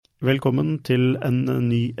Velkommen til en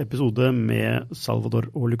ny episode med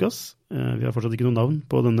Salvador og Lucas. Vi har fortsatt ikke noe navn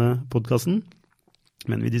på denne podcasten,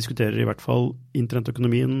 men vi diskuterer i hvert fall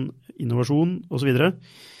internetøkonomien, innovasjon og så videre.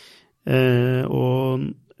 Og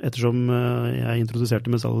ettersom jeg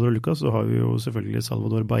introduserte med Salvador og Lucas, så har vi jo selvfølgelig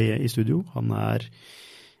Salvador Baye i studio. Han er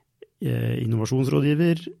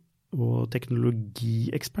innovasjonsrådgiver og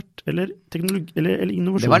teknologiekspert, eller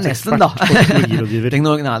innovasjonsekspert. Det var nesten da.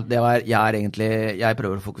 Teknologirådgiver. Jeg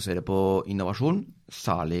prøver å fokusere på innovasjon,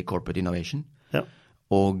 særlig corporate innovation,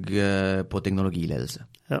 og på teknologiledelse.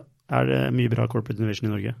 Ja. Er det mye bra corporate innovation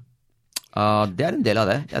i Norge? Det er en del av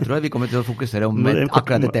det. Jeg tror vi kommer til å fokusere om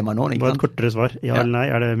akkurat det temaet nå. Det var et kortere svar. Ja eller nei,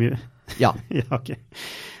 er det mye? Ja. Ja, ok.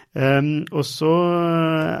 Og så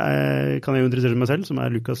kan jeg jo interessere meg selv, som er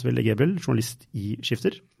Lucas Velle Gebel, journalist i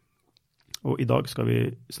Skifter. Og i dag skal vi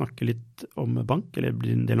snakke litt om bank, eller bli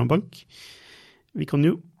en del om bank. Vi kan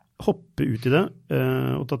jo hoppe ut i det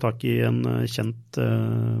og ta tak i en kjent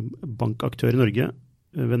bankaktør i Norge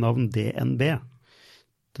ved navn DNB.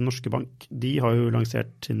 Den Norske Bank. De har jo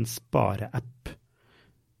lansert sin spareapp,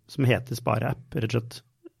 som heter spareapp, rett og slett.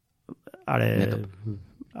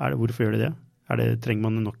 Hvorfor gjør de det? Trenger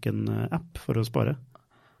man nok en app for å spare?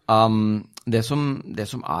 Det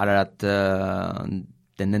som er at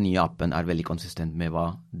denne nye appen er veldig konsistent med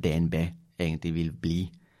hva DNB egentlig vil bli.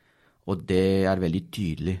 Og det er veldig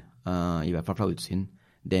tydelig, i hvert fall fra utsiden.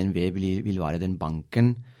 DNB vil være den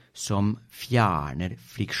banken som fjerner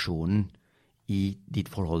friksjonen i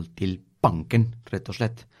ditt forhold til banken, rett og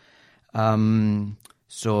slett.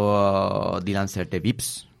 Så de lanserte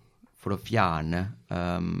Vipps for å fjerne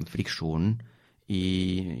friksjonen i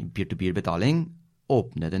peer-to-peer-betaling,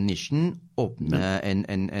 åpne den nisjen, åpne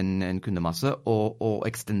en kundemasse og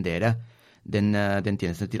ekstendere den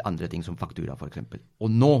tjenesten til andre ting som faktura, for eksempel. Og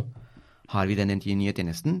nå har vi den nye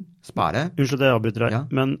tjenesten, Spare. Unnskyld, jeg avbryter deg,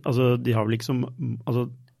 men altså, de har vel liksom...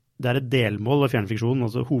 Det er et delmål av fjernfriksjonen,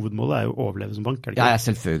 altså hovedmålet er jo å overleve som bank, er det ikke? Ja,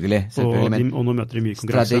 selvfølgelig. Og nå møter de mye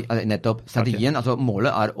konkurranse. Nettopp. Strategien, altså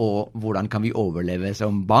målet er hvordan kan vi overleve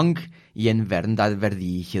som bank i en verden der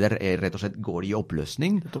verdikjeder rett og slett går i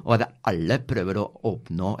oppløsning, og at alle prøver å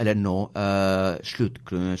oppnå, eller nå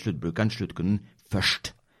sluttkunden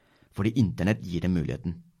først. Fordi internett gir dem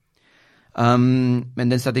muligheten.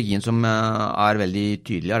 Men den strategien som er veldig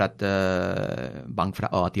tydelig er at bank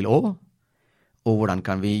fra A til Å, og hvordan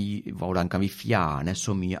kan vi fjerne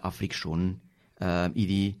så mye av friksjonen i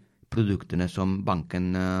de produktene som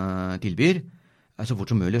banken tilbyr, så fort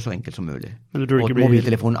som mulig, så enkelt som mulig. Og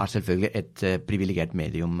mobiltelefonen er selvfølgelig et privilegert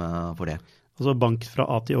medium for det. Altså bank fra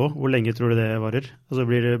A til Å, hvor lenge tror du det varer? Altså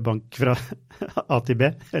blir det bank fra A til B,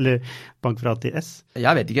 eller bank fra A til S?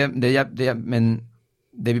 Jeg vet ikke, men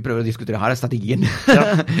det vi prøver å diskutere her er strategien. Ja.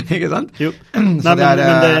 Ikke sant? Jo. Men det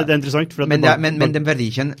er interessant. Men den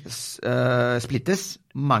verdien splittes.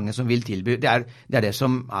 Mange som vil tilby. Det er det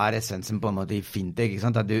som er essensen på en måte i fintech. Ikke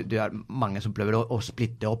sant? At det er mange som prøver å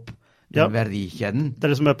splitte opp den verdikjeden. Det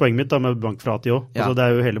er det som er poenget mitt da, med bank fra A til Å. Ja. Altså, det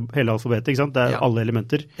er jo hele alfabetet, ikke sant? Det er alle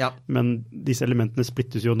elementer. Ja. Men disse elementene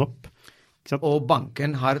splittes jo opp. Ikke sant? Og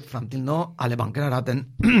banken har frem til nå, alle banker har hatt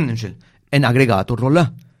en aggregatorrolle.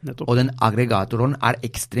 Og den aggregatoren er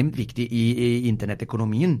ekstremt viktig i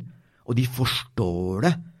internetøkonomien, og de forstår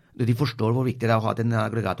det. De forstår hvor viktig det er å ha den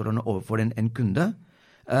aggregatoren overfor en kunde,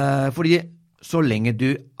 fordi så lenge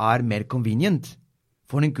du er mer convenient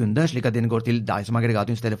for en kunde, slik at den går til deg som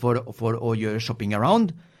aggregator i stedet for å gjøre shopping around,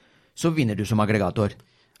 så vinner du som aggregator.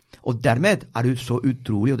 Og dermed er det så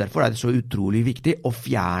utrolig, og derfor er det så utrolig viktig å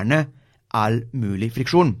fjerne all mulig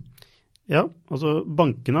friksjon. Ja, altså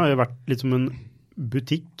bankene har jo vært litt som en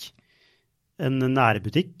butikk, en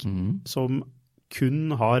nærbutikk, som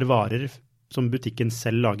kun har varer som butikken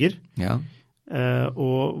selv lager,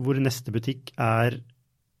 og hvor neste butikk er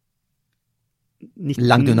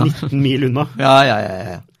 19 mil unna.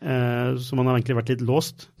 Så man har egentlig vært litt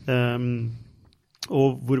låst.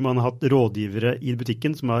 Og hvor man har hatt rådgivere i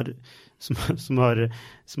butikken som har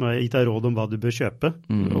gitt deg råd om hva du bør kjøpe,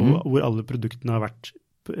 og hvor alle produktene har vært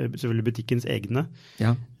selvfølgelig butikkens egne,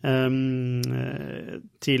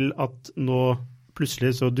 til at nå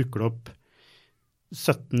plutselig så dukker det opp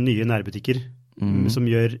 17 nye nærbutikker som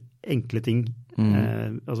gjør enkle ting.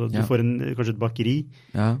 Altså du får kanskje et bakeri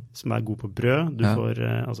som er god på brød, du får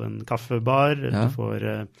altså en kaffebar, du får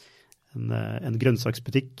en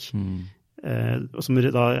grønnsaksbutikk, som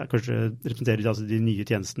da kanskje representerer altså de nye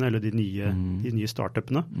tjenestene, eller de nye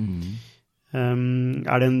startupene.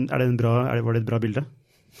 Var det et bra bilde?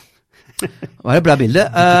 Var det et bra bilde?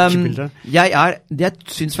 Jeg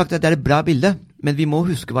synes faktisk at det er et bra bilde, men vi må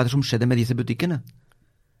huske hva det som skjedde med disse butikkene.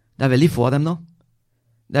 Det er veldig få av dem nå.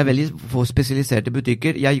 Det veldig få spesialiserte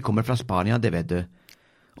butikker. Jeg kommer fra Spania, det vet du.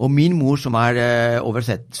 Og min mor som over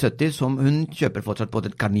 70, hun kjøper fortsatt på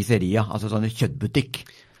et carniceria, altså sånn en kjøttbutikk.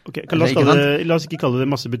 Ok, la oss ikke kalle det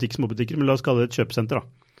masse småbutikker, men la oss kalle det et kjøpesenter da.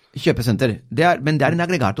 Kjøpesenter, men det en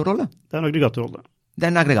aggregatorrolle. Det en aggregatorrolle. Det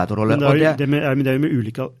en aggregatorrolle. Men det jo med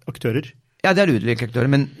ulike aktører. Ja, det ulike aktører,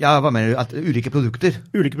 men hva mener du? At ulike produkter?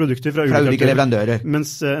 Ulike produkter fra ulike leverandører.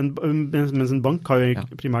 Mens en bank har jo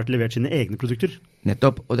primært levert sine egne produkter.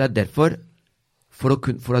 Nettopp, og det derfor,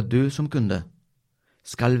 for at du som kunde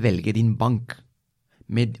skal velge din bank,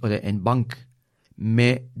 og det en bank,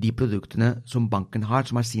 med de produktene som banken har,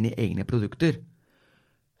 som sine egne produkter,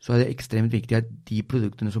 så det ekstremt viktig at de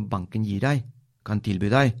produktene som banken gir deg, kan tilby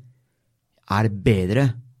deg,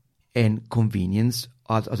 bedre enn convenience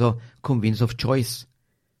of choice,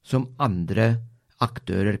 som andre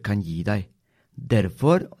aktører kan gi deg.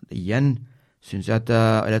 Derfor, igjen,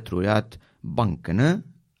 tror jeg at bankene,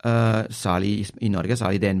 særlig i Norge,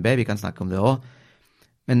 særlig DNB, vi kan snakke om det også,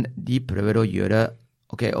 men de prøver å gjøre,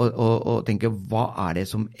 og tenke, hva det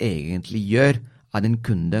som egentlig gjør at en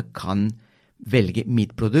kunde kan velge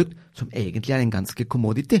mitt produkt, som egentlig en ganske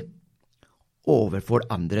commodity, overfor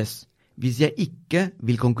andres. Hvis jeg ikke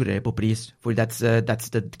vil konkurrere på pris, for that's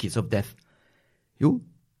the kiss of death. Jo,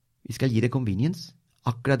 vi skal gi det convenience.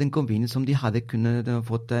 Akkurat den convenience som de hadde kunnet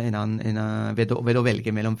fått ved å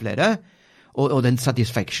velge mellom flere, og den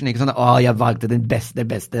satisfaction, ikke sant? Jeg valgte det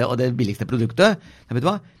beste og det billigste produktet. Da vet du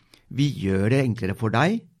hva? Vi gjør det enklere for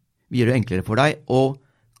deg, å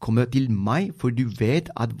komme til meg, for du vet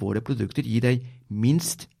at våre produkter gir deg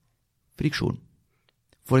minst friksjon.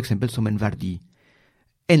 For eksempel som en verdi.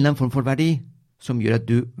 En eller annen form for verdi som gjør at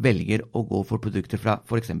du velger å gå for produkter fra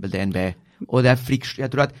for eksempel DNB. Og det friksjon.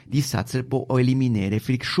 Jeg tror at de satser på å eliminere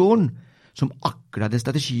friksjon som akkurat den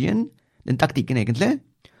strategien, den taktikken egentlig,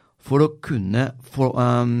 for å kunne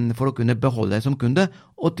beholde deg som kunde,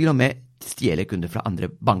 og til og med stjele kunder fra andre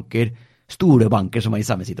banker, store banker som i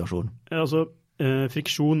samme situasjon. Altså,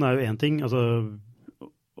 friksjon jo en ting,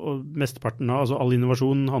 og mesteparten av, all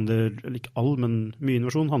innovasjon handler, eller ikke all, men mye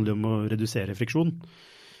innovasjon handler om å redusere friksjon.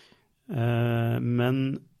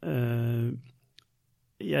 Men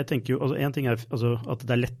jeg tenker jo, en ting at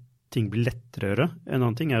ting blir lettere å gjøre, en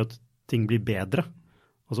annen ting at ting blir bedre.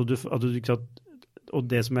 Og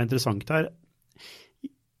det som interessant her,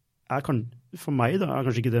 for meg da,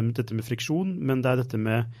 kanskje ikke dette med friksjon, men det dette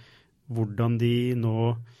med hvordan de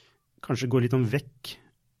nå kanskje går litt vekk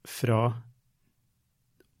fra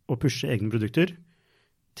å pushe egne produkter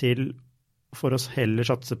til for oss heller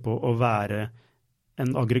satse på å være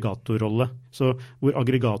en aggregatorrolle. Så hvor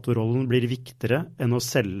aggregatorrollen blir viktigere enn å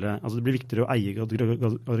selge, det blir viktigere å eie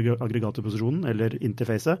aggregatorposisjonen eller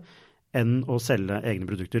interfacet enn å selge egne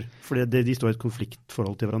produkter. For de står i et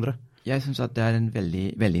konfliktforhold til hverandre. Jeg synes at det en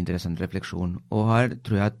veldig, veldig interessant refleksjon. Og her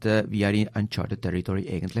tror jeg at vi i uncharted territory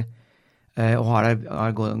egentlig. Og her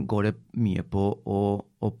går det mye på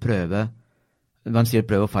å prøve, man sier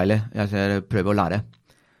prøve å feile, jeg sier prøve å lære.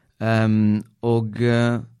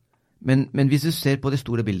 Men hvis du ser på det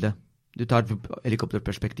store bildet, du tar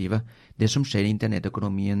helikopterperspektivet, det som skjer i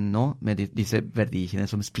internettøkonomien nå, med disse verdikjedene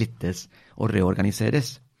som splittes og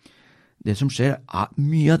reorganiseres, det som skjer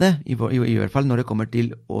mye av det, i hvert fall når det kommer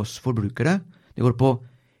til oss forbrukere, det går på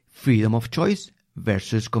freedom of choice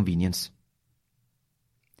versus convenience.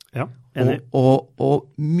 Ja, enig.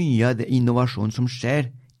 Og mye av det innovasjon som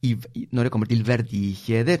skjer når det kommer til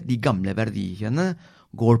verdikjeder, de gamle verdikjedene,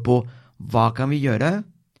 går på hva kan vi gjøre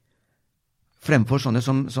fremfor sånne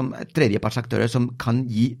som tredjepartsaktører som kan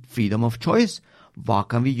gi freedom of choice, hva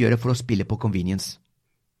kan vi gjøre for å spille på convenience?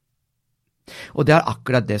 Og det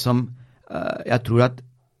akkurat det som jeg tror at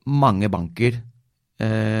mange banker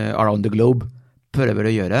around the globe prøver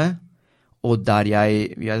å gjøre, og der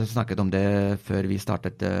vi har snakket om det før vi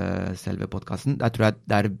startet selve podcasten, jeg tror at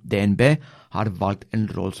der DNB har valgt en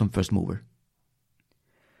rolle som first mover.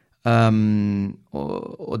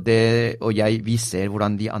 Vi ser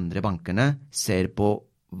hvordan de andre bankene ser på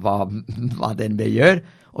hva DNB gjør,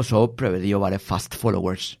 og så prøver de å være fast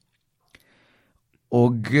followers.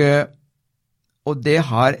 Og det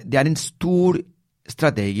en stor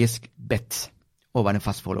strategisk bet å være en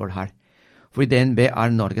fast follower her. For DNB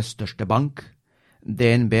Norges største bank.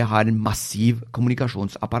 DNB har en massiv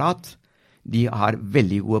kommunikasjonsapparat. De har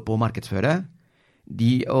veldig gode på å markedsføre.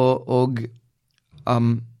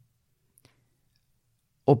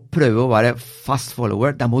 Å prøve å være fast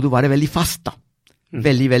follower, da må du være veldig fast da.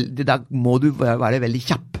 Da må du være veldig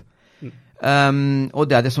kjapp. Og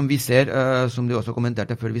det det som vi ser, som du også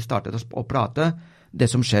kommenterte før vi startet å prate, det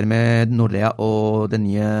som skjer med Nordea og den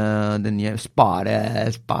nye spare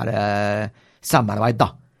samarbeid da,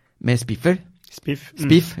 med Spiffer.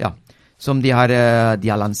 Spiff. Ja. Som de har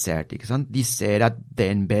lansert, ikke sant? De ser at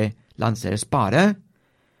DNB lanserer spare.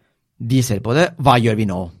 De ser på det. Hva gjør vi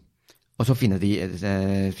nå? Og så finner de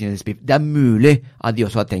Spiff. Det er mulig at de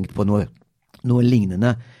også har tenkt på noe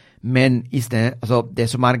lignende. Men i stedet, altså det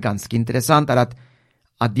som er ganske interessant, er at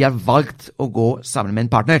de har valgt å gå sammen med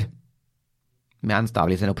en partner. Med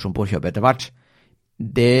anstageligvis en opsjon på å kjøpe etter hvert.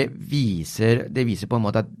 Det viser på en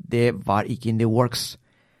måte at det var ikke in the works.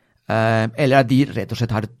 Eller at de rett og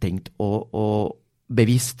slett har tenkt å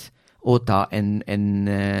bevisst å ta en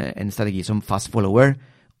strategi som fast follower,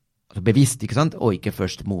 altså bevisst, ikke sant, og ikke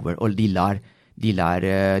first mover. Og de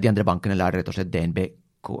andre bankene lar rett og slett DNB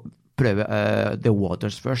prøve the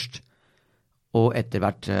waters først, og etter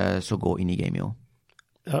hvert så gå inn i gamet også.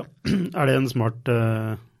 Ja, er det en smart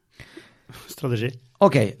strategi?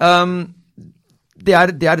 Ok, det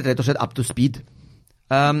er rett og slett up to speed.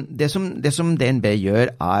 Det som DNB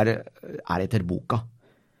gjør er etter boka.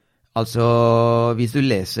 Altså, hvis du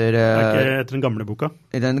leser ikke etter den gamle boka?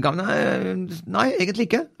 Den gamle, nei, egentlig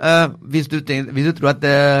ikke. Hvis du tror at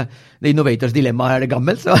The Innovators Dilemma er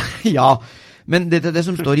gammelt, så ja. Men det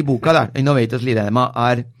som står i boka der, Innovators Dilemma,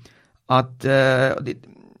 er at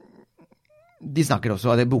de snakker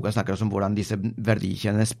også, boka snakker også om hvordan disse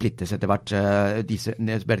verdikjedene splittes etter hvert. Disse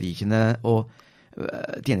verdikjedene og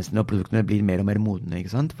tjenestene og produktene blir mer og mer modne,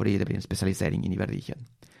 ikke sant? Fordi det blir en spesialisering inn i verdikjeden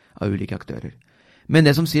av ulike aktører. Men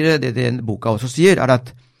det som det den boka også sier, er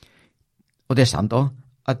at, og det er sant også,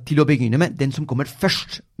 at til å begynne med, den som kommer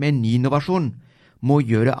først med en ny innovasjon, må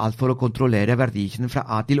gjøre alt for å kontrollere verdikjeden fra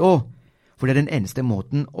A til Å. For det er den eneste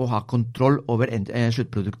måten å ha kontroll over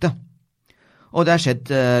sluttproduktet. Og det har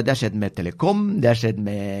skjedd med telekom, det har skjedd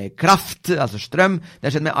med kraft, altså strøm, det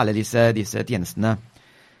har skjedd med alle disse tjenestene.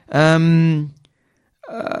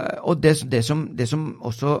 Og det som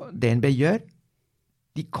også DNB gjør,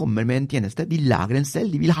 de kommer med en tjeneste, de lager den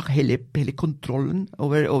selv, de vil ha hele kontrollen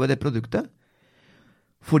over det produktet,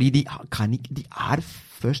 fordi de er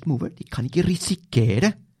first mover, de kan ikke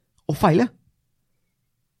risikere å feile.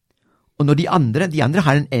 Og når de andre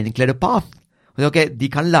har en enklere path, okay, de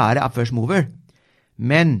kan lære av first mover,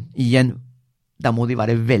 men igjen, da må de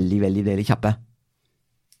være veldig, veldig kjappe.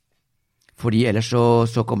 Fordi ellers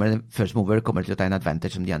så kommer first mover til å ta en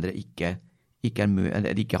advantage som de andre ikke har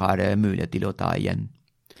mulighet til å ta igjen,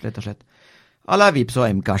 rett og slett. Alla Vipps og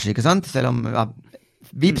Mcash, ikke sant? Selv om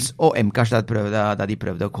Vipps og Mcash da de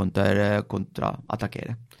prøvde å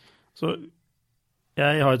kontraattakkere. Så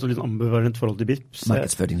jeg har et litt ambivalent forhold til Vipps.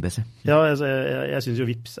 Markedsføringsmessig. Ja, jeg synes jo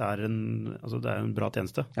Vipps er det er en bra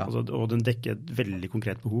tjeneste, ja. Og den dekker et veldig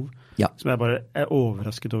konkret behov, ja. Som jeg bare er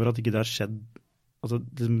overrasket over at ikke det har skjedd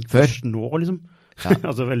først nå, liksom. Ja.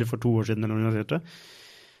 Altså veldig for 2 år siden, eller noe sånt.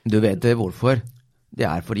 Du vet hvorfor. Det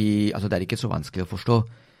er fordi, altså det er ikke så vanskelig å forstå.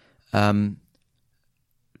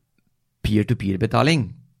 Peer-to-peer-betaling,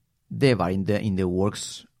 det var in the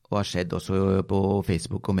works, og har skjedd også på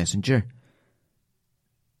Facebook og Messenger.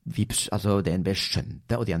 Vipps, altså DNB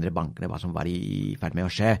skjønte, og de andre bankene hva som var i ferd med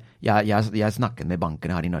å skje. Jeg snakket med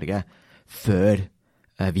bankene her i Norge før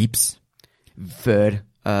Vipps, før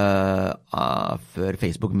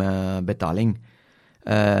Facebook med betaling.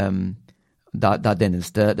 Da det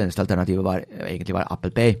eneste alternativet egentlig var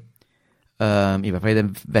Apple Pay, i hvert fall i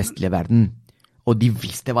den vestlige verden. Og de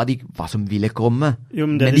visste hva som ville komme,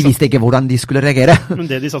 men de visste ikke hvordan de skulle reagere. Men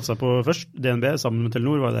det de satset på først, DNB sammen med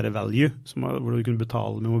Telenor, var det der Value, hvor du kunne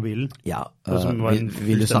betale med mobilen. Ja,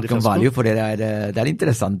 vil du snakke om Value, for det er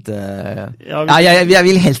interessant. Jeg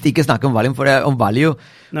vil helst ikke snakke om Value,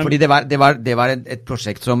 fordi det var et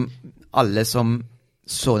prosjekt som alle som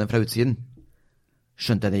så den fra utsiden,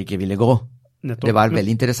 skjønte at det ikke ville gå. Nettopp. Det var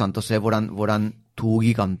veldig interessant å se hvordan 2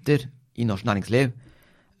 giganter i norsk næringsliv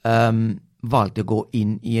valgte å gå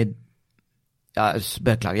inn i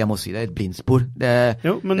beklager, jeg må si det, et blindspor.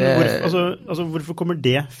 Jo, men hvorfor kommer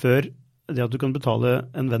det før det at du kan betale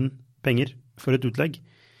en venn penger for et utlegg?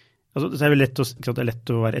 Altså, det er jo lett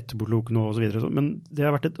å være etterpåklok nå og så videre, men det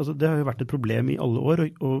har jo vært et problem i alle år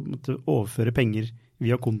å måtte overføre penger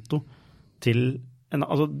via konto til det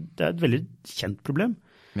er et veldig kjent problem.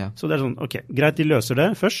 Ja. Så det er sånn, ok, greit, de løser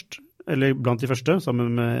det først, eller blant de første,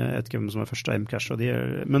 sammen med et hvem som er først av Mcash,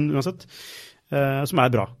 men uansett, som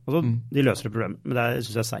er bra. Altså, de løser det problemet, men det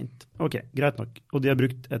synes jeg er sent. Ok, greit nok. Og de har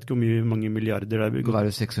brukt, jeg vet ikke hvor mange milliarder. Det var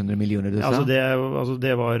jo 600 millioner, du sa?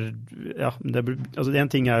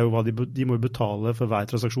 En ting er jo hva de må betale for hver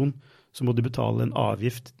transaksjon, så må de betale en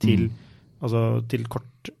avgift til, til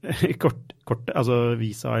kort, altså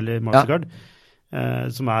Visa eller Mastercard. Ja.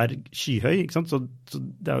 Som skyhøy, ikke sant? Så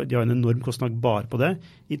de har en enorm kostnad bare på det.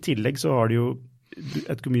 I tillegg så har de jo jeg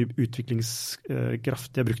vet ikke hvor mye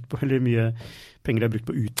utviklingskraft de har brukt på, eller mye penger de har brukt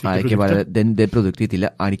på å utvikle produktet. Ikke bare det produktet i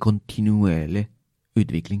tillegg i kontinuerlig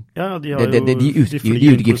utvikling. Ja, de har de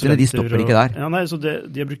utgiftene, de stopper ikke der. Ja, nei, så de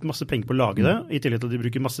har brukt masse penger på å lage det, i tillegg til at de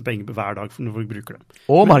bruker masse penger på hver dag når folk bruker det.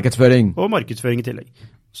 Og markedsføring. Og markedsføring i tillegg.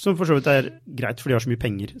 Som for så vidt greit, for de har så mye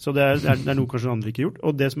penger. Så det er noe kanskje andre ikke har gjort.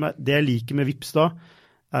 Og det jeg liker med Vipps da,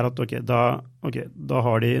 at da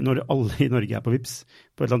har de, når alle i Norge på Vipps,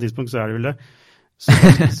 på et eller annet tidspunkt så det vel det,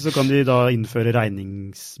 så kan de da innføre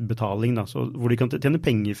regningsbetaling, da, hvor de kan tjene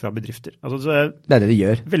penger fra bedrifter. Altså, det de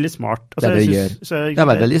gjør. Veldig smart. Altså, det de gjør. Det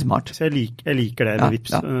veldig smart. Så jeg liker det med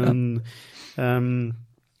Vipps.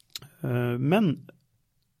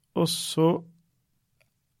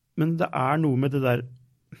 Men det noe med det der,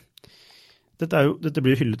 dette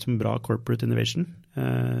blir hyllet som bra corporate innovation.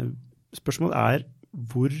 Spørsmålet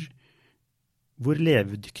hvor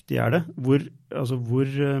levedyktig det? Hvor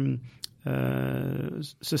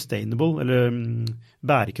sustainable, eller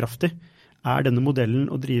bærekraftig, denne modellen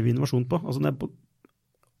å drive innovasjon på? Altså,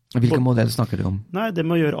 hvilken modell snakker du om? Nei, det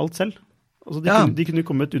med å gjøre alt selv. Altså, de kunne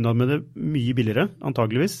kommet unna med det mye billigere,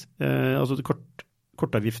 antageligvis. Altså,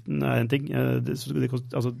 kortavgiften en ting. Det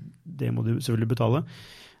må du selvfølgelig betale.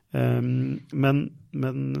 Men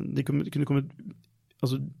de kunne kommet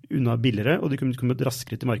unna billigere, og de kunne kommet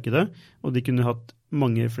raskere til markedet, og de kunne hatt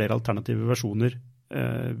mange flere alternative versjoner,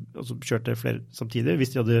 kjørte flere samtidig,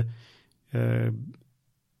 hvis de hadde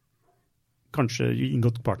kanskje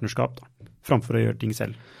inngått partnerskap da, framfor å gjøre ting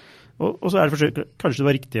selv. Og så kanskje det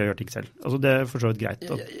var riktig å gjøre ting selv. Altså det for så vidt greit.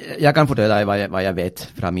 Jeg kan fortelle deg hva jeg vet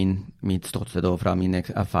fra mitt ståsted og fra min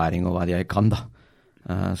erfaring og hva jeg kan da,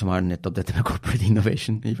 som nettopp dette med corporate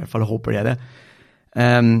innovation. I hvert fall håper jeg det.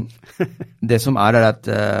 Det som at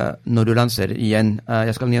når du lanserer igjen,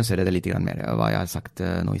 jeg skal nyansere det litt mer, hva jeg har sagt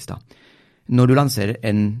nå i sted. Når du lanserer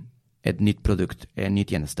et nytt produkt, en ny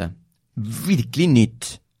tjeneste, virkelig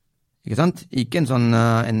nytt, ikke sant? Ikke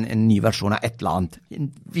en ny versjon av et eller annet,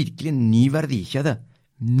 virkelig ny verdikjede,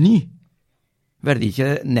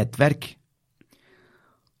 nettverk.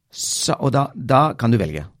 Og da kan du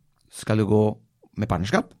velge. Skal du gå med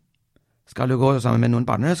partnerskap? Skal du gå sammen med noen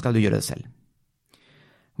partnere? Skal du gjøre det selv?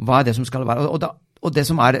 Hva det som skal være? Og det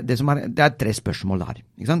er 3 spørsmål der,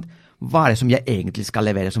 ikke sant? Hva det som jeg egentlig skal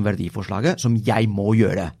levere som verdiforslaget, som jeg må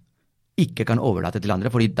gjøre? Ikke kan overlate til andre,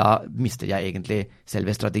 fordi da mister jeg egentlig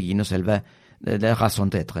selve strategien og selve det raison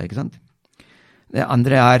d'être, ikke sant? Det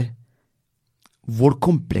andre hvor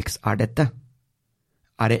kompleks dette?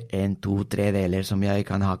 Det 1, 2, 3 deler som jeg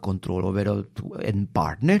kan ha kontroll over en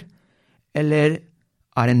partner? Eller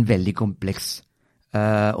det en veldig kompleks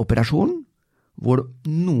operasjon, hvor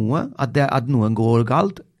at noen går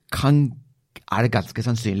galt, det ganske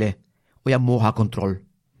sannsynlig, og jeg må ha kontroll.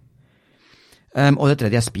 Og det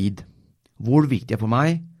tredje speed. Hvor viktig for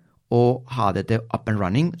meg å ha dette up and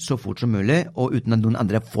running så fort som mulig, og uten at noen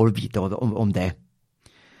andre får vite om det.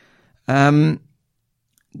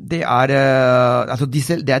 Det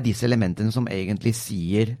disse elementene som egentlig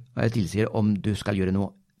tilsier om du skal gjøre noe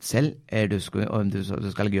selv, eller om du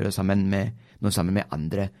skal gjøre sammen med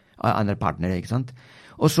andre partnere, ikke sant?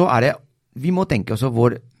 Og så det, vi må tenke også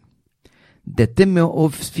dette med å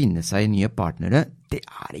finne seg nye partnere, det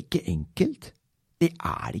ikke enkelt. Det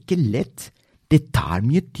ikke lett. Det tar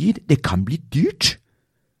mye tid. Det kan bli dyrt.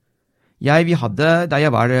 Vi hadde, da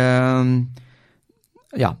jeg var,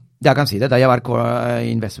 jeg kan si det, da jeg var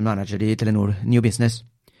investment manager i Telenor New Business,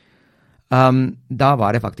 da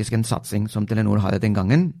var det faktisk en satsing som Telenor hadde den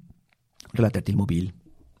gangen, relatert til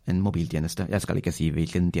en mobiltjeneste. Jeg skal ikke si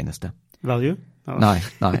hvilken tjeneste. Value? Nei,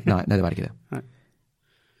 det var ikke det. Nei.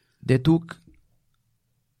 Det tok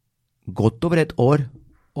godt over et år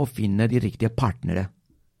å finne de riktige partnere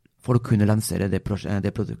for å kunne lansere det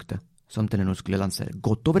produktet som Telenor skulle lansere.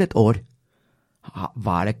 Godt over et år.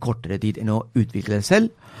 Var det kortere tid enn å utvikle det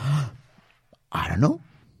selv? I don't know.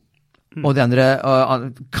 Og det andre,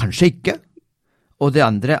 kanskje ikke. Og det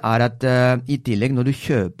andre at i tillegg når du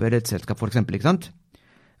kjøper et selskap for eksempel, ikke sant?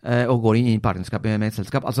 Og går inn i partnerskap med et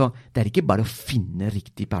selskap, altså det ikke bare å finne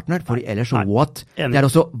riktig partner, for ellers så what? Det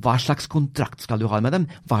også hva slags kontrakt skal du ha med dem?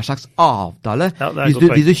 Hva slags avtale? Hvis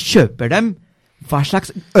du kjøper dem, hva slags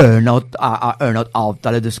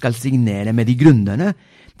earn-out-avtale du skal signere med de grunnerne?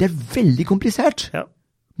 Det veldig komplisert. Ja.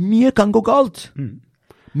 Mye kan gå galt.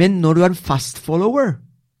 Men når du en fast follower,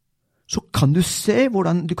 så kan du se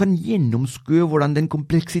du kan gjennomskue hvordan den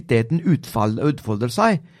kompleksiteten utfolder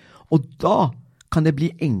seg, og da kan det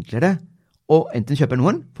bli enklere å enten kjøpe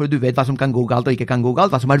noen, for du vet hva som kan gå galt og ikke kan gå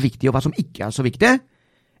galt, hva som viktig og hva som ikke så viktig,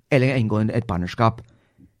 eller inngå et partnerskap.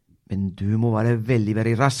 Men du må være veldig,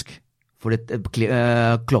 veldig rask, for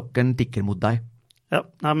klokken tikker mot deg. Ja,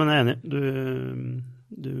 nei, men jeg er enig.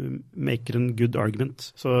 Du maker a good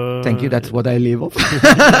argument. Så, Thank you, that's what I live of.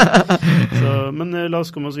 Men la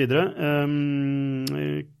oss komme oss videre.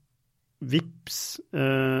 Vips,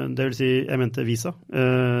 det vil si, jeg mente Visa.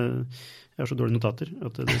 Jeg har så dårlige notater.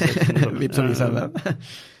 At det ser Vips og Visa er det.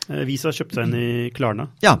 Visa kjøpte seg inn i Klarna.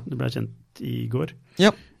 Ja. Det ble kjent i går.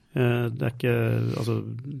 Ja. Det er ikke, altså,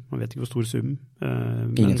 man vet ikke hvor stor sum,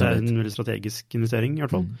 men det er en veldig strategisk investering i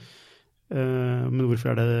hvert fall. Men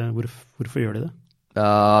hvorfor gjør de det?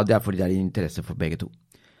 Det er fordi det er interesse for begge to.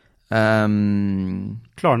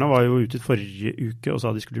 Klarna var jo ute forrige uke og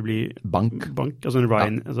sa de skulle bli bank. Altså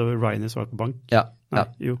Ryan er svak på bank. Ja. Nei,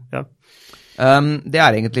 jo, ja. Det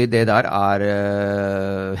er egentlig, det der er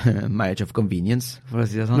marriage of convenience, for å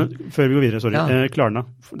si det sånn. Før vi går videre, sorry. Ja. Klarna,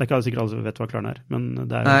 det er ikke sikkert alle vet hva Klarna er, men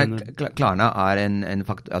det er Klarna er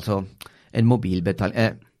en mobilbetaling,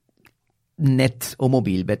 nett- og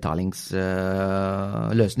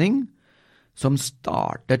mobilbetalingsløsning, som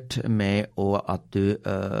startet med at du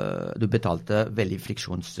betalte veldig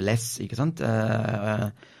friksjonsless, ikke sant,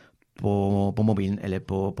 på mobilen eller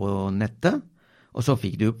på nettet, og så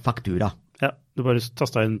fikk du faktura. Ja, du bare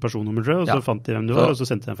tastet inn personnummeret, og så fant de hvem du var, og så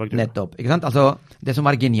sendte de en faktura. Nettopp, ikke sant? Altså, det som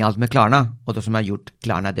er genialt med Klarna, og det som har gjort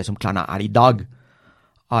Klarna, det som Klarna er i dag,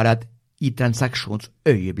 er at i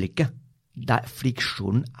transaksjonsøyeblikket, der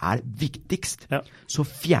friksjonen er viktigst, så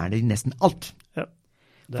fjerner de nesten alt.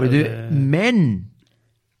 Men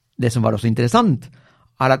det som var også interessant,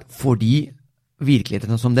 er at fordi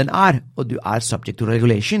virkeligheten som den er, og du er subject to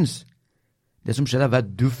regulations, det som skjedde var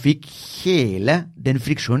at du fikk hele den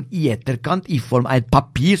friksjonen i etterkant i form av et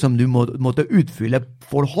papir som du måtte utfylle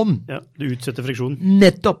for hånd. Ja, du utsetter friksjonen.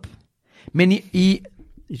 Nettopp. Men i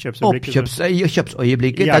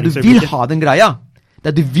kjøpsøyeblikket, der du vil ha den greia,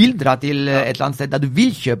 der du vil dra til et eller annet sted, der du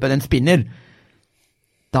vil kjøpe den spinner,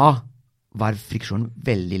 da var friksjonen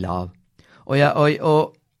veldig lav. Og jeg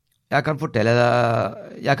kan fortelle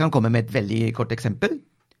deg, jeg kan komme med et veldig kort eksempel,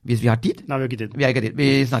 hvis vi har tid. Nei, vi har ikke tid.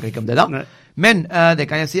 Vi snakker ikke om det da. Nei. Men det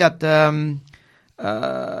kan jeg si at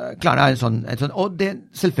Klarna er en sånn, og det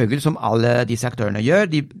selvfølgelig som alle disse aktørene gjør,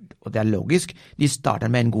 og det er logisk, de starter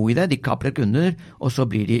med en god idé, de kaprer kunder, og så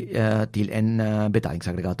blir de til en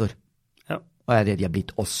betalingsaggregator. Og det er det de har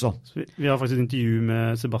blitt også. Vi har faktisk et intervju med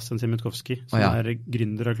Sebastian Siemiatkowski, som er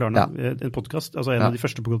gründer av Klarna. En podcast, altså en av de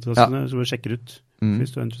første podcastene som vi sjekker ut.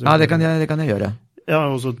 Hvis du er interessert. Ja, det kan jeg gjøre. Ja,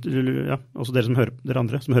 også dere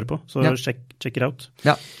andre som hører på, så check it out.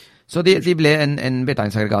 Ja, så de ble en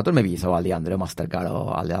betalingsaggregator med Visa og alle de andre, Mastercard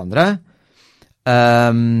og alle andre.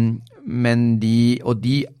 Men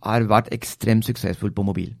de har vært ekstremt suksessfulle på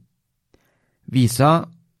mobil. Visa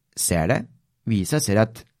ser det. Visa ser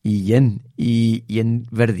at igjen i en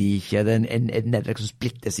verdikjede, et nettverk som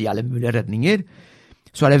splittes i alle mulige retninger,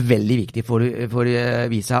 så er det veldig viktig for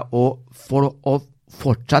Visa for å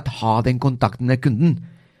fortsatt ha den kontakten med kunden,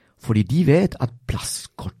 fordi de vet at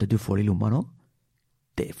plasskortet du får i lomma nå,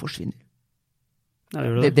 det forsvinner.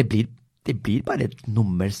 Det blir bare et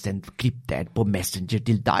nummer sendt kryptert på Messenger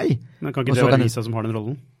til deg. Men kan ikke det være Visa som har den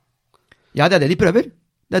rollen? Ja, det er det de prøver.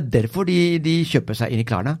 Det er derfor de kjøper seg inn i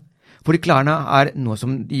Klarna. Fordi Klarna er noe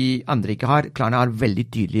som de andre ikke har. Klarna har veldig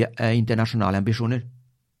tydelige internasjonale ambisjoner.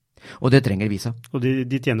 Og det trenger Visa. Og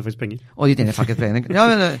de tjener faktisk penger. Og de tjener faktisk penger. Ja,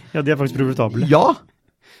 de er faktisk profitable. Ja.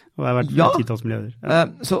 Og det har vært 10 milliarder.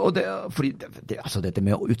 Fordi dette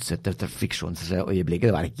med å utsette friksjonsøyeblikket,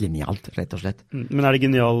 det var genialt, rett og slett. Men er det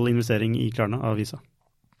genial investering i Klarna av Visa?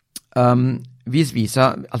 Hvis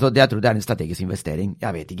Visa, jeg tror det er en strategisk investering. Jeg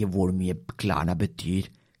vet ikke hvor mye Klarna betyr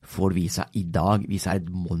for Visa i dag. Visa er et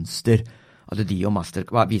monster. Visa og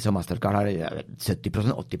Mastercard har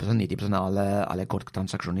 70%, 80%, 90% av alle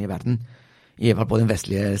korttransaksjoner i verden. I hvert fall på den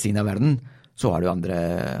vestlige siden av verden. Så har du andre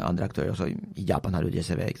aktører. Også i Japan har du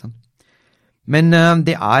JCB, ikke sant? Men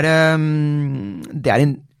det er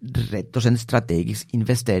en rett og slett strategisk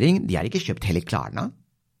investering. De har ikke kjøpt hele Klarna.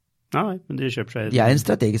 Nei, men de kjøper seg. Det er en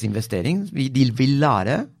strategisk investering. De vil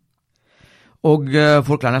lære. Og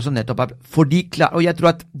for Klarna så nettopp og jeg tror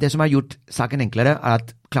at det som har gjort saken enklere, er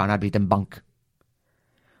at Klarna har blitt en bank.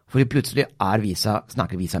 Fordi plutselig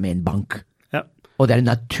snakker Visa med en bank. Ja. Og det er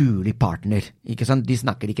en naturlig partner, ikke sant? De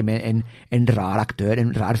snakker ikke med en rar aktør,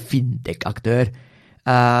 en rar fintech-aktør,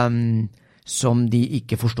 som de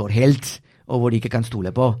ikke forstår helt, og hvor de ikke kan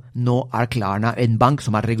stole på. Nå er Klarna en bank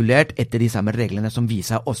som er regulert etter de samme reglene som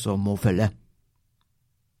Visa også må følge.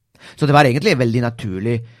 Så det var egentlig veldig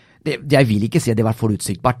naturlig. Jeg vil ikke si at det var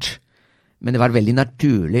forutsigbart, men det var veldig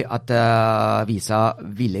naturlig at Visa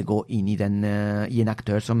ville gå inn i en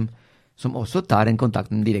aktør som også tar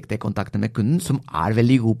direkte kontakt med kunden, som er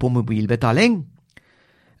veldig god på mobilbetaling.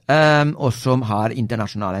 og som har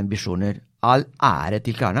internasjonale ambisjoner. All ære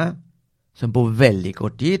til Klarna, som på veldig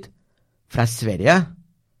kort tid fra Sverige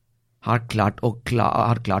har klart å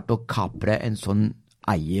kapre en sånn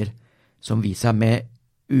eier som viser med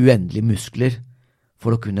uendelige muskler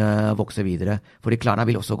for å kunne vokse videre. Fordi Klarna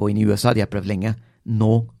vil også gå inn i USA, de har prøvd lenge.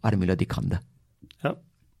 Nå er det mulig at de kan det. Ja,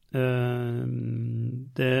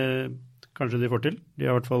 det kanskje de får til. De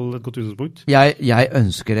har i hvert fall et godt utgangspunkt. Jeg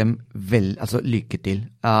ønsker dem lykke til.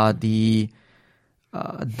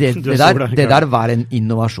 Det der var en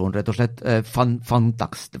innovasjon, rett og slett.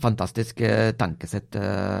 Fantastisk tankesett,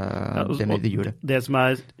 det med de gjorde. Det som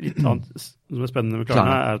er litt annet, som er spennende med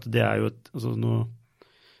Klarna, er at det er jo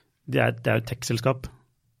det er et tech-selskap.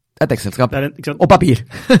 Et tech-selskap, og papir,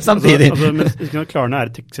 samtidig. Mens Klarna er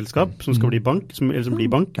et tech-selskap som skal bli bank, som blir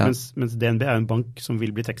bank, mens DNB er en bank som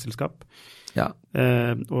vil bli tech-selskap. Ja.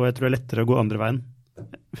 Og jeg tror det er lettere å gå andre veien.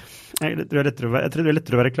 Jeg tror det er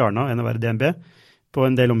lettere å være Klarna enn å være DNB på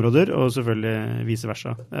en del områder, og selvfølgelig vice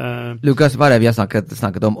versa. Lukas, hva er det vi har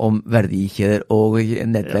snakket om verdikjeder og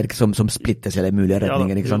nettverk som splittes eller mulige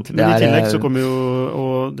retninger, ikke sant? Men i tillegg så kommer jo,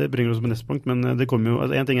 og det bringer oss på neste punkt, men det kommer jo,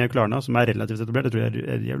 en ting er Klarna, som er relativt etablert, jeg tror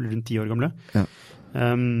de er rundt 10 år gamle. Ja.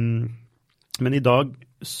 Men i dag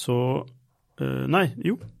så,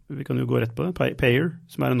 vi kan jo gå rett på det. Payer,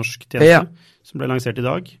 som er en norsk tjeneste, som ble lansert i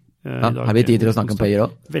dag. Har vi tid til å snakke om Payer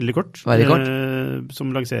også? Veldig kort.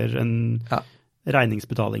 Som lanserer en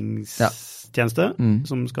regningsbetalingstjeneste,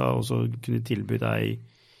 som skal også kunne tilby deg,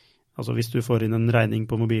 altså hvis du får inn en regning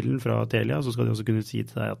på mobilen fra Telia, så skal de også kunne si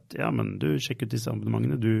til deg at, ja, men du sjekker ut disse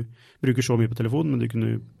abonnementene, du bruker så mye på telefonen, men du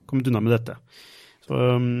kunne kommet unna med dette. Så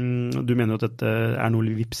du mener jo at dette er noe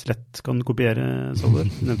Vipps lett kan kopiere, Sander,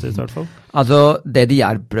 nevnte det i hvert fall? Altså, det de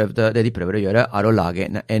prøver å gjøre er å lage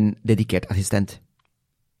en dedikert assistent.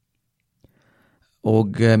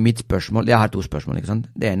 Og mitt spørsmål, jeg har 2 spørsmål, ikke sant?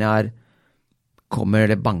 Det ene er, kommer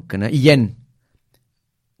det bankene igjen?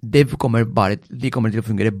 De kommer til å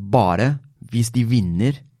fungere bare hvis de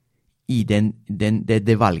vinner i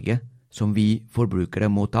det valget som vi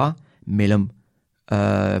forbrukere må ta mellom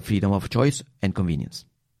freedom of choice and convenience.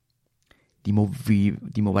 De må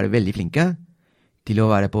være veldig flinke til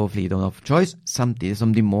å være på freedom of choice, samtidig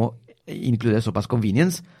som de må inkludere såpass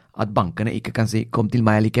convenience at bankene ikke kan si kom til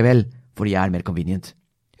meg likevel, fordi jeg er mer convenient.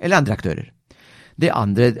 Eller andre aktører.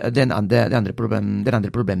 Den andre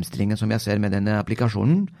problemstillingen som jeg ser med denne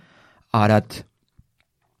applikasjonen, er at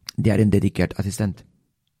det er en dedikert assistent.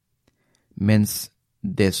 Mens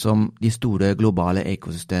det som de store globale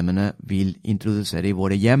ekosystemene vil introdusere i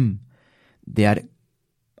våre hjem, det er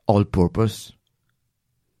all-purpose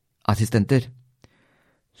assistenter,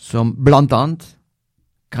 som blant annet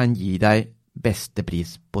kan gi deg beste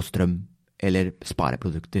pris på strøm eller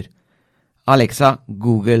spareprodukter. Alexa,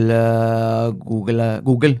 Google, tror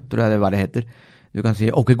jeg det er hva det heter. Du kan si,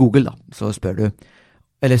 ok Google da, så spør du.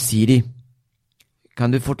 Eller Siri,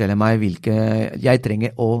 kan du fortelle meg jeg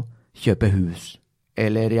trenger å kjøpe hus,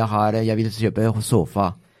 eller jeg vil kjøpe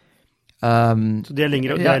sofa. Så de er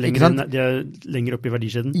lenger opp i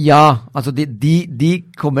verdikjeden? Ja, altså de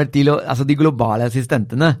kommer til å, altså de globale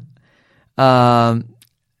assistentene,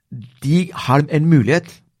 de har en mulighet,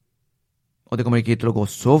 og det kommer ikke til å gå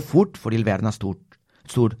så fort, fordi verden er stor.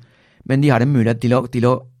 Men de har en mulighet til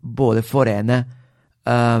å både forene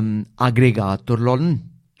aggregatorrollen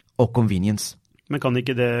og convenience. Men kan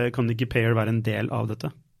ikke Payer være en del av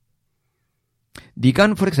dette? De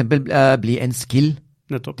kan for eksempel bli en skill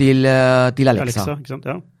til Alexa. Ikke sant?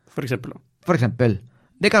 Ja, for eksempel. For eksempel.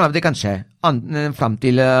 Det kan skje. Frem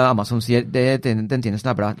til Amazon sier den tjenesten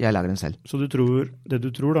er bra, jeg lager den selv. Så det du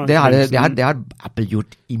tror da? Det har Apple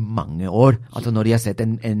gjort i mange år. Altså når de har sett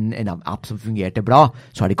en app som fungerte bra,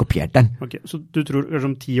 så har de kopiert den. Ok, så du tror kanskje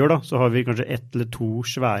om 10 år da, så har vi kanskje 1 eller 2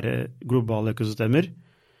 svære globale økosystemer?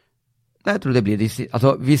 Jeg tror det blir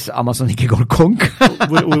altså hvis Amazon ikke går konk.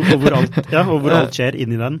 hvor alt skjer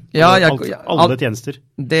inni den. Alle tjenester.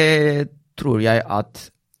 Det tror jeg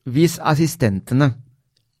at hvis assistentene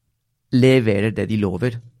leverer det de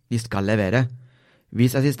lover, de skal levere.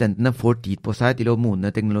 Hvis assistentene får tid på seg til å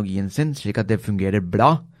modne teknologien sin, slik at det fungerer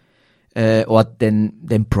bra, og at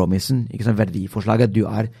den promisen, ikke sant, verdiforslaget, du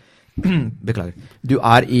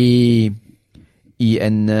er i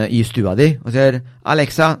stua di, og sier,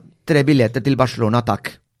 Alexa, 3 billetter til Barcelona,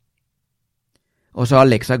 takk. Og så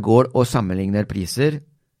Alexa går og sammenligner priser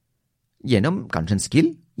gjennom kanskje en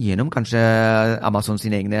skill, gjennom kanskje Amazon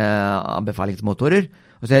sine egne anbefalingsmotorer,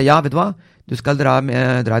 og sier, ja, vet du hva, du skal dra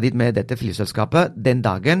dit med dette flyselskapet den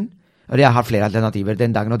dagen, og jeg har flere alternativer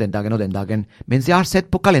den dagen og den dagen og den dagen, mens jeg har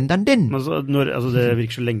sett på kalenderen din. Det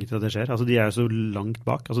virker så lenge til at det skjer. Altså, de er jo så langt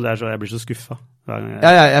bak. Altså, jeg blir så skuffet.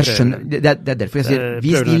 Jeg skjønner. Det er derfor jeg sier,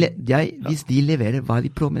 hvis de leverer hva de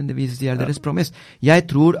promisser, hvis de er deres promiss. Jeg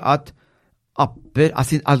tror at apper,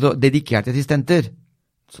 altså dedikerte assistenter,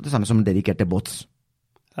 så det samme som dedikerte bots,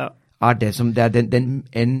 er det som, det er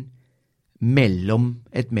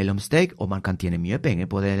et mellomsteg, og man kan tjene mye penger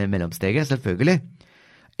på det mellomsteget, selvfølgelig.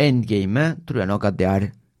 Endgamet tror jeg nok at det er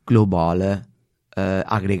globale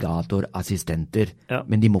aggregatorassistenter,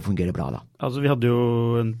 men de må fungere bra da. Altså vi hadde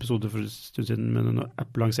jo en episode for en stund siden med når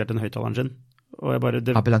Apple lanserte en høyttaleren sin, og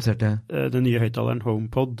Apple lanserte? Den nye høyttaleren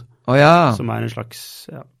HomePod, som er en slags,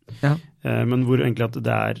 men hvor egentlig at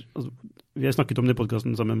det er, altså, vi har snakket om det i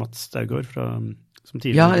podcasten sammen med Mats Staugård som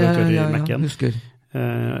tidligere redaktør i Mac-en. Husker.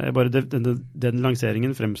 Den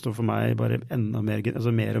lanseringen fremstår for meg bare enda mer,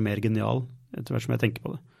 altså mer og mer genial etter hvert som jeg tenker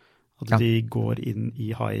på det. At de går inn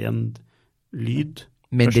i high-end lyd.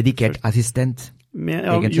 Med en dedikert assistent,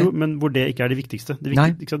 egentlig? Jo, men hvor det ikke er det viktigste. Det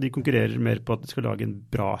viktigste er at de konkurrerer mer på at de skal lage en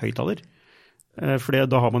bra høyttaler. For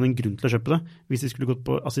da har man en grunn til å kjøpe det. Hvis de skulle gått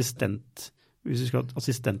på hvis vi skulle hatt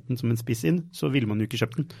assistenten som en spiss inn, så ville man jo ikke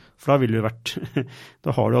kjøpt den. For da ville det jo vært,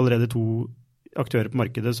 da har du allerede 2 aktører på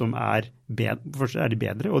markedet som først er de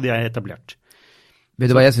bedre, og de er etablert. Vet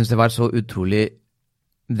du hva jeg synes det var så utrolig,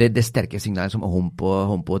 det sterke signalet som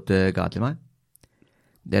HomePod ga til meg?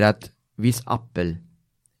 Det er at hvis Apple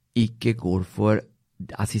ikke går for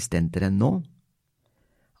assistenter nå,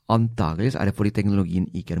 antageligvis er det fordi teknologien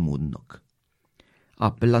ikke er moden nok.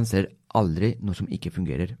 Apple lanserer aldri noe som ikke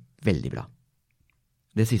fungerer veldig bra.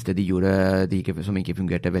 Det siste de gjorde som ikke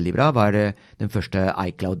fungerte veldig bra, var den første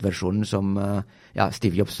iCloud-versjonen som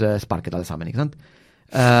Steve Jobs sparket alle sammen, ikke sant?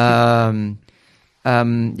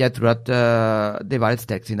 Jeg tror at det var et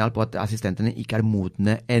sterkt signal på at assistentene ikke er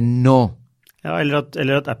modne ennå. Ja,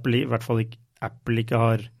 eller at Apple i hvert fall ikke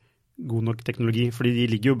har god nok teknologi, fordi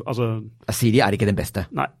de ligger jo, altså... Siri er ikke den beste.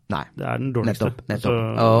 Nei. Det er den dårligste. Nettopp. Altså,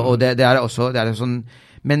 og det er også, det er sånn,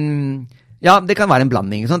 men... Ja, det kan være en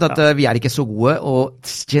blanding, sånn at vi er ikke så gode, og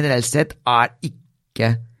generelt sett er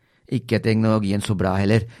ikke teknologien så bra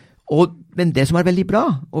heller. Men det som er veldig bra,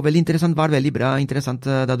 og veldig interessant, interessant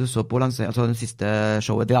da du så på altså den siste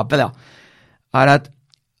showet til Apple, er at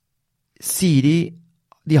Siri,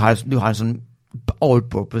 du har en sånn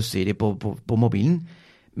all-purpose Siri på mobilen,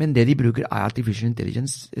 men det de bruker er artificial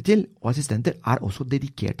intelligence til, og assistenter er også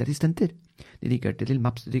dedikerte assistenter. Dedikerte til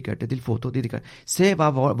maps, dedikerte til foto, Se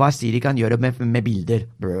hva Siri kan gjøre med bilder,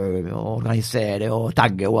 organisere og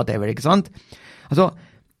tagge og whatever, ikke sant? Altså,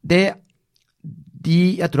 jeg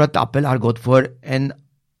tror at Apple har gått for en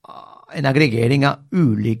aggregering av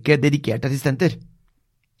ulike dedikerte assistenter.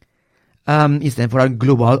 I stedet for en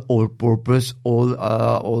global all-purpose,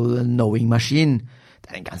 all-knowing machine.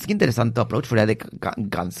 Det er en ganske interessant approach, for det er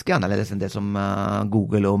ganske annerledes enn det som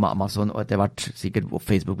Google og Amazon og etter hvert sikkert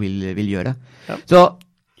Facebook vil gjøre. Ja. Så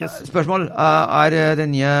spørsmål, er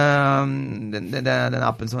den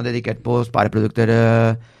appen som er dedikert på spareprodukter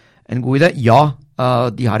en god idé? Ja,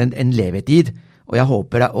 de har en levetid, og jeg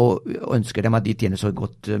håper og ønsker dem at de tjener så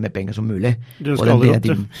godt med penger som mulig. Du ønsker aldri godt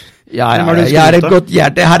det? Jeg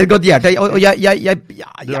har et godt hjerte, og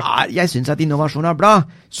jeg synes at innovasjon er bra,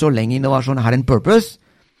 så lenge innovasjon har en purpose,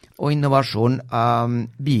 og innovasjon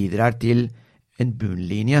bidrar til en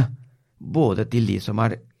bunnlinje, både til de som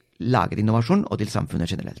har laget innovasjon, og til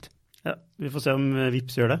samfunnet generelt. Ja, vi får se om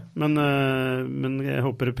Vipps gjør det, men jeg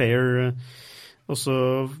håper Payer også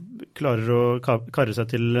klarer å karre seg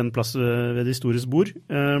til en plass ved de stores bord.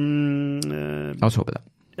 La oss håpe det.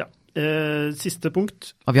 Ja. Siste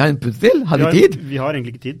punkt. Vi har en punkt til? Har vi tid? Vi har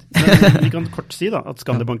egentlig ikke tid. Men vi kan kort si da, at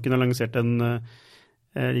Skandiabanken har lansert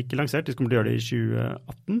ikke lansert, de kommer til å gjøre det i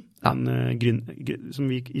 2018, som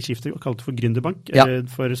vi i skiftet kalte for Gründerbank,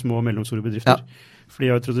 for små og mellomstore bedrifter. For de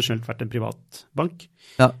har jo tradisjonelt vært en privat bank.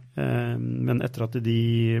 Men etter at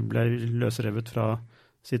de ble løsrevet fra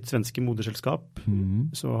sitt svenske moderselskap,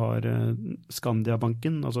 så har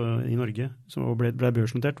Skandiabanken, altså i Norge, som ble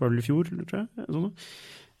børsnotert, var det i fjor, tror jeg,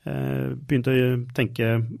 begynte å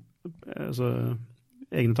tenke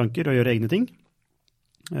egne tanker og gjøre egne ting.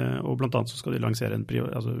 Og blant annet så skal de lansere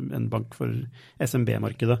en bank for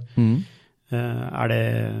SMB-markedet. Er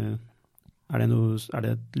det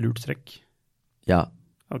et lurt trekk? Ja.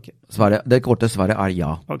 Okay. Det korte svaret er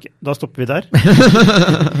ja. Ok, da stopper vi der.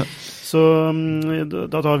 Så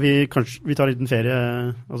da tar vi tar en liten ferie,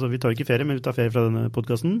 altså vi tar ikke ferie, men vi tar ferie fra denne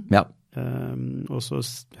podcasten. Ja. Og så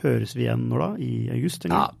høres vi igjen nå da, i august.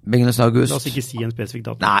 Ja, begynnelsen av august. La oss ikke si en spesifikk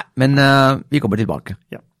dato. Nei, men vi kommer tilbake.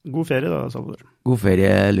 Ja, God ferie da, Salvador. God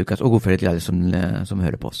ferie, Lukas, og god ferie til alle som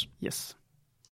hører på oss. Yes.